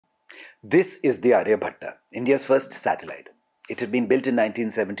This is the Aryabhatta, India's first satellite. It had been built in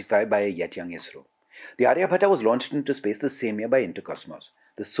 1975 by a yet young ISRO. The Aryabhatta was launched into space the same year by Interkosmos,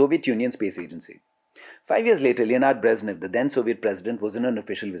 the Soviet Union space agency. 5 years later, Leonid Brezhnev, the then Soviet president, was on an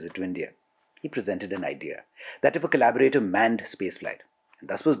official visit to India. He presented an idea that if a collaborator manned spaceflight, and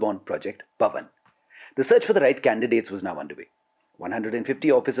thus was born Project Pavan. The search for the right candidates was now underway.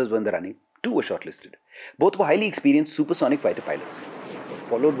 150 officers were in the running, 2 were shortlisted. Both were highly experienced supersonic fighter pilots. What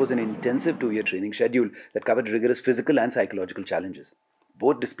followed was an intensive 2-year training schedule that covered rigorous physical and psychological challenges.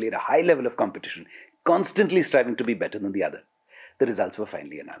 Both displayed a high level of competition, constantly striving to be better than the other. The results were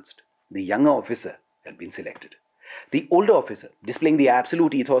finally announced. The younger officer had been selected. The older officer, displaying the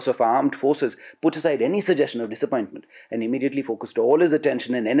absolute ethos of armed forces, put aside any suggestion of disappointment and immediately focused all his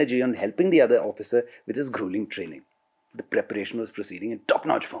attention and energy on helping the other officer with his grueling training. The preparation was proceeding in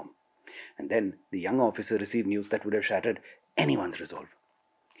top-notch form. And then the young officer received news that would have shattered anyone's resolve.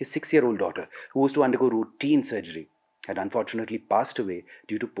 His 6-year-old daughter, who was to undergo routine surgery, had unfortunately passed away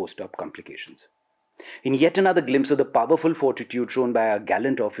due to post-op complications. In yet another glimpse of the powerful fortitude shown by our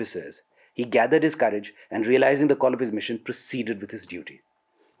gallant officers, he gathered his courage and, realizing the call of his mission, proceeded with his duty.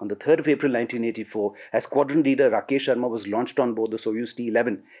 On the 3rd of April 1984, as squadron leader Rakesh Sharma was launched on board the Soyuz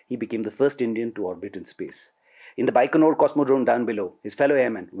T-11, he became the first Indian to orbit in space. In the Baikonur Cosmodrome down below, his fellow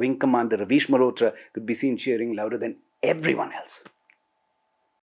airman, Wing Commander Ravish Malhotra, could be seen cheering louder than everyone else.